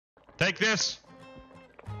Take this!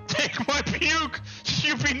 Take my puke!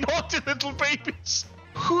 You be naughty little babies!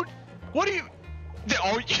 Who? What are you?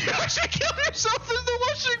 Oh, you actually killed yourself in the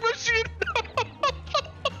washing machine!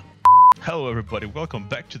 Hello everybody, welcome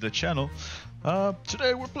back to the channel.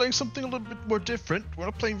 Today we're playing something a little bit more different. We're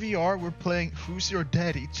not playing VR, we're playing Who's Your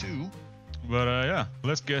Daddy 2. But yeah,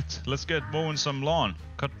 let's get mowing some lawn,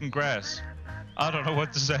 cutting grass. I don't know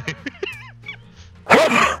what to say.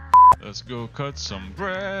 Let's go cut some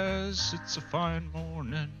grass. It's a fine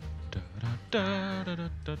morning. Da, da, da, da,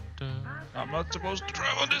 da, da. I'm not supposed to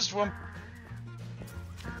drive on this one.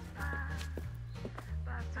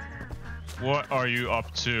 What are you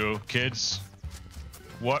up to, kids?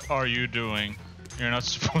 What are you doing? You're not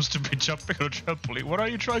supposed to be jumping on a trampoline. What are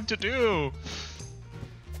you trying to do?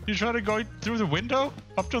 You trying to go through the window?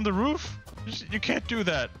 Up on the roof? You can't do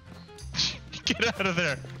that. Get out of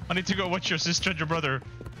there. I need to go watch your sister and your brother.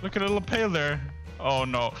 Look at a little pail there. Oh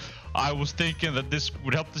no. I was thinking that this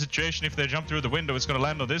would help the situation if they jump through the window. It's gonna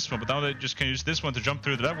land on this one, but now they just can use this one to jump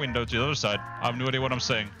through that window to the other side. I have no idea what I'm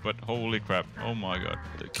saying, but holy crap. Oh my god.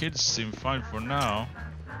 The kids seem fine for now.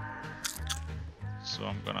 So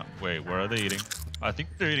I'm gonna... Wait, what are they eating? I think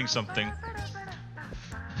they're eating something.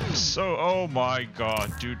 So, oh my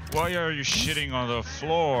god, dude. Why are you shitting on the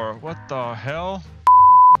floor? What the hell?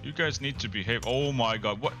 You guys need to behave. Oh my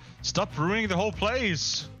god, what? Stop ruining the whole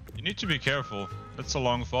place! You need to be careful. That's a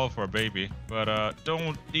long fall for a baby. But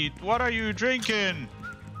don't eat. What are you drinking?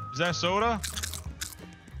 Is that soda?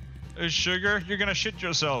 Is sugar? You're gonna shit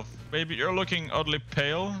yourself. Baby, you're looking oddly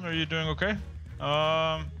pale. Are you doing okay?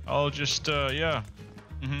 I'll just, yeah.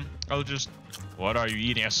 I'll just... What are you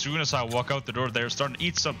eating? As soon as I walk out the door, they're starting to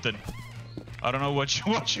eat something. I don't know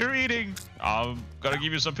what you're eating. I'm gonna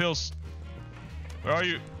give you some pills. Where are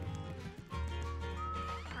you?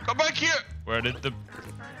 Come back here! Where did the...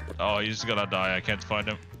 Oh, he's gonna die. I can't find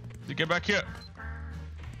him. You get back here.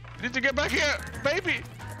 You need to get back here, baby.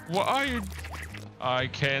 What are you? I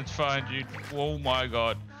can't find you. Oh my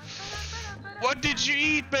god. What did you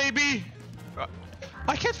eat, baby?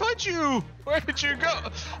 I can't find you. Where did you go?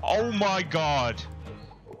 Oh my god.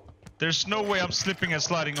 There's no way I'm slipping and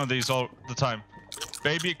sliding on these all the time.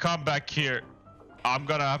 Baby, come back here. I'm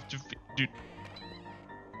gonna have to... Dude.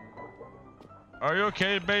 Are you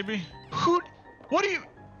okay, baby? Who? What are you...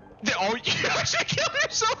 Oh, you actually killed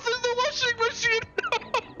yourself in the washing machine!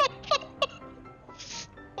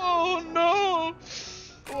 Oh no!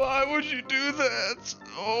 Why would you do that?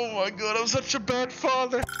 Oh my god, I'm such a bad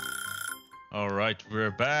father. Alright,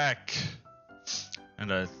 we're back.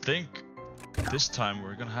 And I think this time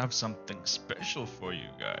we're gonna have something special for you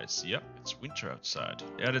guys. Yep, it's winter outside.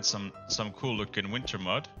 They added some cool looking winter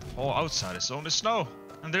mud. Oh, outside is only snow.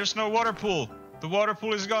 And there's no water pool. The water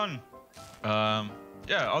pool is gone.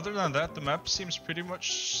 Yeah, other than that, the map seems pretty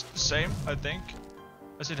much the same, I think,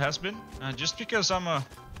 as it has been. And just because I'm a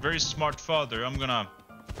very smart father, I'm gonna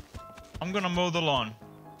mow the lawn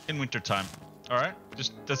in wintertime. Alright?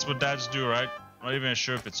 Just that's what dads do, right? I'm not even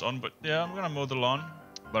sure if it's on, but yeah, I'm gonna mow the lawn.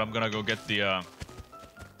 But I'm gonna go get the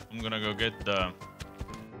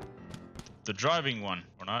the driving one,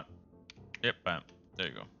 or not? Yep, bam. There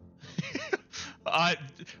you go.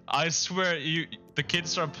 I swear the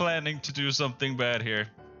kids are planning to do something bad here.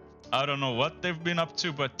 I don't know what they've been up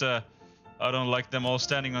to, but I don't like them all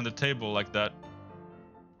standing on the table like that.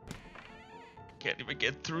 Can't even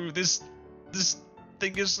get through this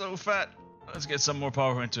thing is so fat. Let's get some more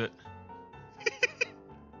power into it.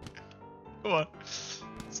 Come on.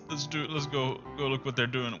 Let's do it. Let's go look what they're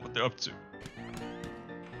doing, what they're up to.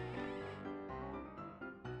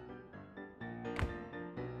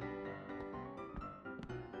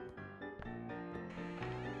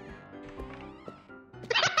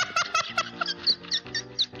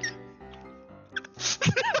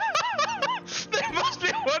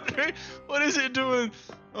 What is it doing?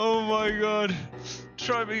 Oh my god.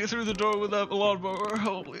 Driving through the door with that lawnmower.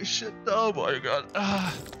 Holy shit. Oh my god.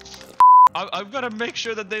 I've got to make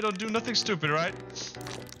sure that they don't do nothing stupid, right?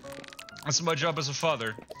 That's my job as a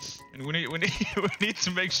father. And we need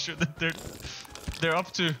to make sure that they're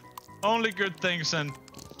up to only good things and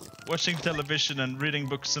watching television and reading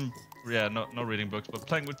books and... Yeah, not reading books, but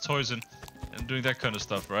playing with toys and doing that kind of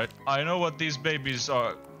stuff, right? I know what these babies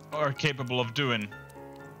are capable of doing.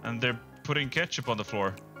 And they're putting ketchup on the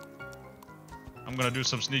floor. I'm gonna do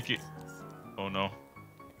some sneaky... Oh no.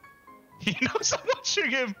 He knows I'm watching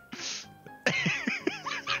him!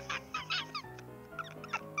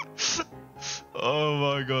 Oh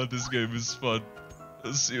my god, this game is fun.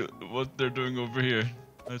 Let's see what they're doing over here.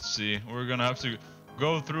 Let's see. We're gonna have to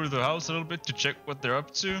go through the house a little bit to check what they're up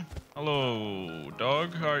to. Hello,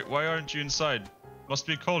 dog. Why aren't you inside? Must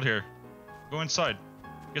be cold here. Go inside.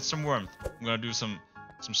 Get some warmth. I'm gonna do some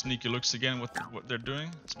sneaky looks again with what they're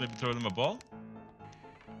doing. Let's maybe throw them a ball.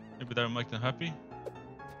 Maybe that'll make them happy.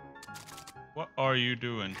 What are you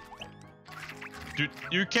doing? Dude,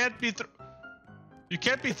 you can't be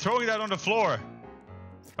throwing that on the floor.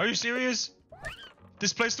 Are you serious?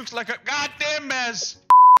 This place looks like a goddamn mess.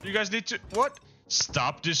 You guys need to... What?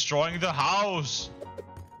 Stop destroying the house.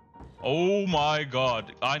 Oh my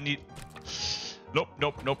god. I need...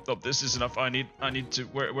 Nope. This is enough. I need to...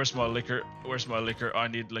 Where's my liquor? Where's my liquor? I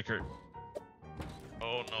need liquor.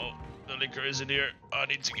 Oh no. The liquor isn't here. I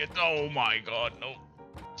need to get... Oh my god, no.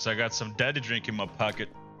 So I got some daddy drink in my pocket.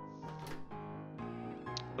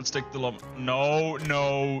 Let's take the lump. No.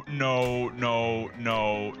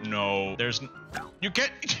 There's... You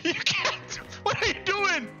can't... You can't... What are you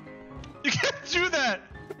doing? You can't do that.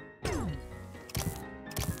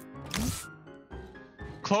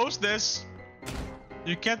 Close this.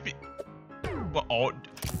 You can't be... Well, oh...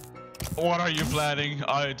 What are you planning?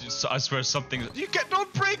 I swear something... You can't...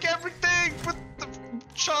 Don't break everything! Put the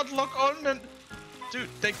child lock on and... Dude,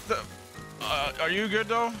 take the... are you good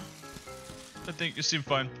though? I think you seem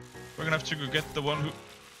fine. We're gonna have to go get the one who...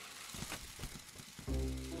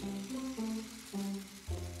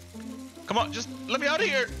 Come on, just let me out of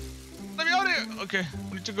here! Let me out of here! Okay,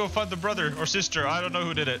 we need to go find the brother or sister. I don't know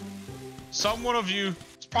who did it. Some one of you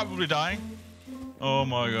is probably dying. Oh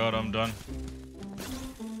my god, I'm done.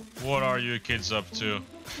 What are you kids up to?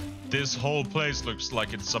 This whole place looks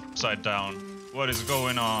like it's upside down. What is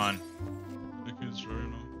going on? The kids are, you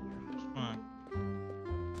know, it's fine.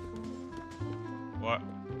 What?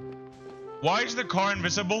 Why is the car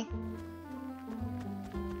invisible?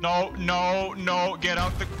 No, get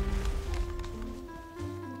out the...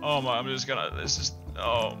 Oh my, I'm just gonna, this is,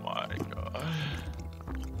 oh my god.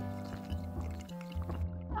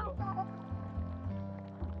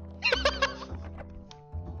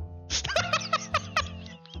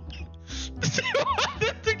 Why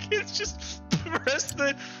did the kids just press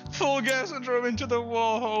the full gas and drove into the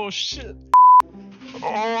wall? Oh shit.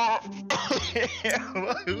 Oh, yeah,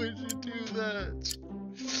 why would you do that?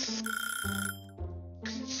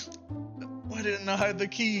 Why didn't I hide the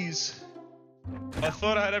keys? I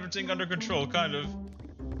thought I had everything under control, kind of.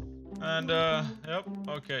 And, yep,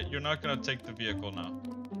 okay, you're not gonna take the vehicle now.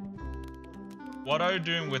 What are you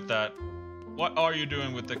doing with that? What are you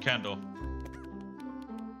doing with the candle?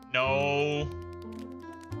 No.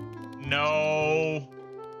 No.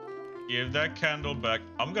 Give that candle back.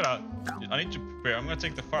 I need to prepare. I'm gonna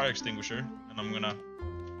take the fire extinguisher, and I'm gonna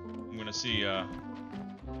see,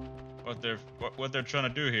 what they're trying to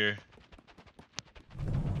do here.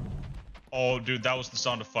 Oh, dude, that was the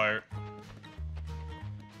sound of fire.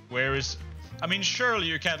 Where is... I mean, surely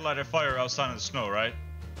you can't light a fire outside in the snow, right?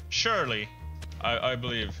 Surely. I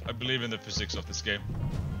believe in the physics of this game.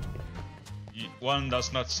 One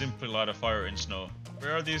does not simply light a fire in snow.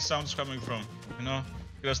 Where are these sounds coming from? You know?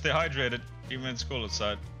 Because stay hydrated, even when it's cold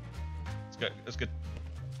outside. Let's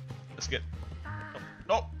get...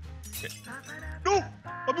 No! Okay. No!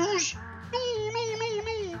 Abuse!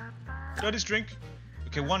 No! Daddy's drink.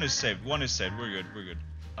 Okay, one is saved. We're good.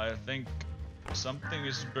 I think something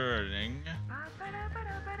is burning.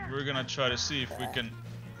 We're gonna try to see if we can...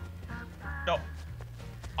 No!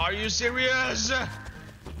 Are you serious?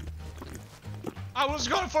 I was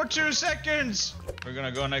gone for 2 seconds! We're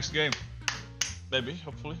gonna go next game. Maybe,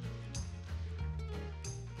 hopefully.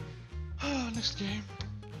 Next game.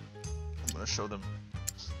 I'm gonna show them.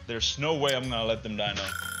 There's no way I'm gonna let them die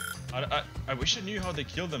now. I wish I knew how they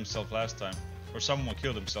killed themselves last time. Or someone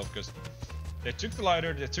killed himself, because they took the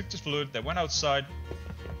lighter, they took the fluid, they went outside,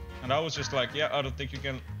 and I was just like, yeah, I don't think you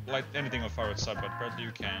can light anything on fire outside, but apparently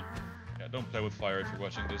you can. Yeah, don't play with fire if you're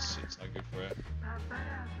watching this, it's not good for you.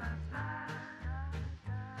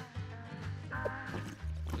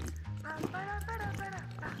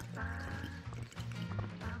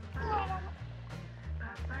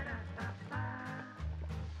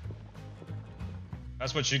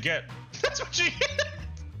 That's what you get. That's what you get!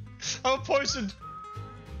 I'm poisoned.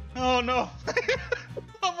 Oh no.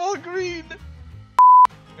 I'm all green.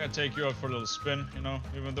 I'm gonna take you out for a little spin, you know,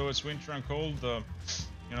 even though it's winter and cold,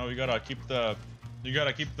 you know, you gotta keep the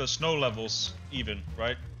snow levels even,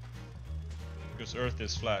 right? Because Earth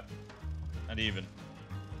is flat and even.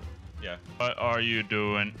 Yeah. What are you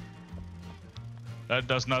doing? That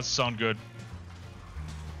does not sound good.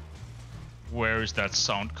 Where is that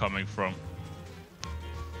sound coming from?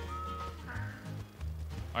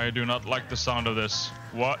 I do not like the sound of this.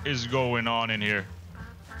 What is going on in here?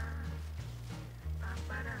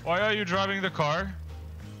 Why are you driving the car?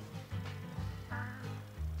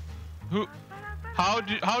 Who? How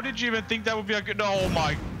did you even think that would be a good? Oh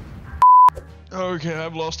my. Okay,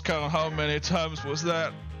 I've lost count. How many times was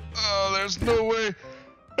that? Oh, there's no way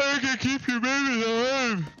I can keep your baby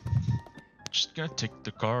alive. Just gonna take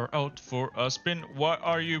the car out for a spin. What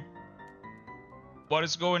are you? What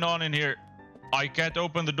is going on in here? I can't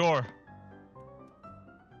open the door.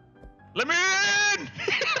 Let me in!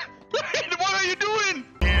 What are you doing?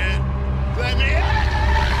 Let me in!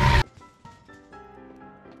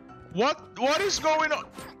 What is going on?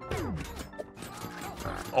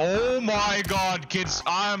 Oh my god, kids,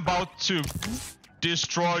 I am about to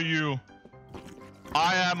destroy you.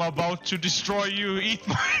 I am about to destroy you. Eat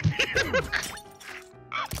my puke.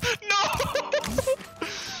 No!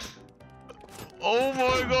 Oh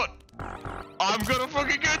my god. I'm gonna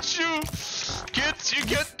fucking get you. Kids, you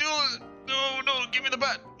can't do it. No, give me the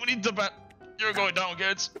bat. We need the bat. You're going down,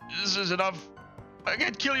 kids. This is enough. I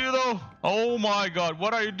can't kill you though. Oh my god,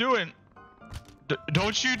 what are you doing?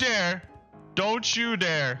 Don't you dare. Don't you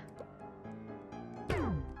dare.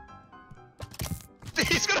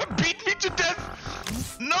 He's gonna beat me to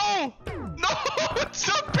death. No.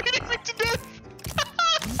 Stop beating me to death.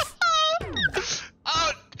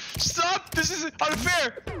 Stop. This is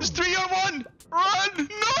unfair. There's 3 on 1. Run.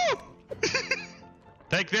 No.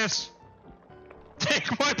 Take this.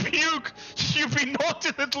 Take my puke. You be naughty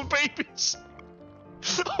little babies.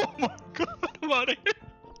 Oh my god. I'm out of here.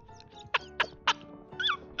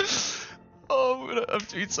 Oh, I'm gonna have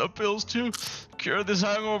to eat some pills too. Cure this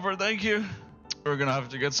hangover, thank you. We're gonna have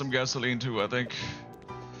to get some gasoline too, I think.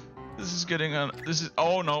 This is getting on. This is.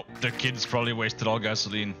 Oh no, the kids probably wasted all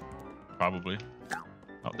gasoline. Probably.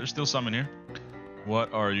 Oh, there's still some in here.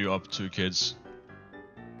 What are you up to, kids?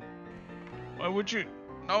 Why would you?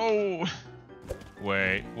 No.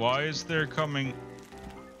 Wait, why is there coming?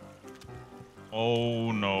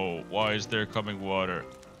 Oh no, why is there coming water?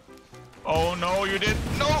 Oh no, you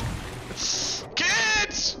didn't. No.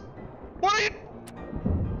 Kids! What are you?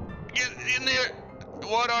 Get in there.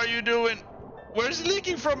 What are you doing? Where's it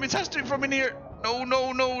leaking from? It has to be from in here. No.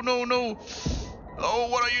 Oh,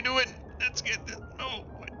 what are you doing? Let's get this. No.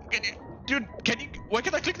 Can you? Dude, can you? Why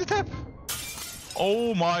can't I click the tab?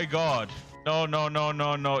 Oh my god. No.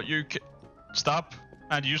 You can stop.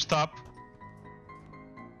 And you stop.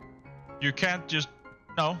 You can't just.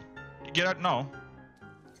 No. Get out. No.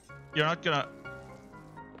 You're not gonna.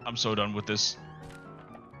 I'm so done with this.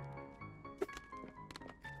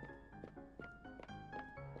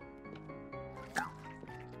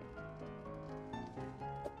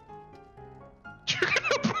 You're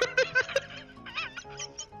gonna burn it.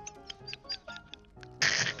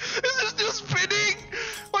 This is still spinning.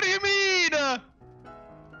 What do you mean?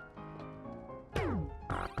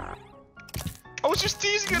 I was just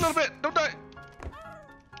teasing you a little bit. Don't die.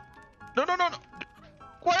 No.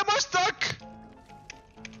 Why am I stuck?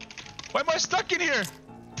 Why am I stuck in here?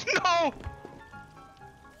 No!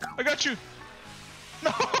 I got you.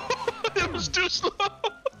 No! It was too slow.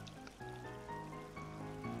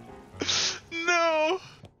 No!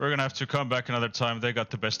 We're gonna have to come back another time. They got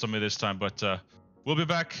the best of me this time, but we'll be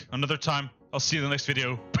back another time. I'll see you in the next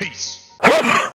video. Peace!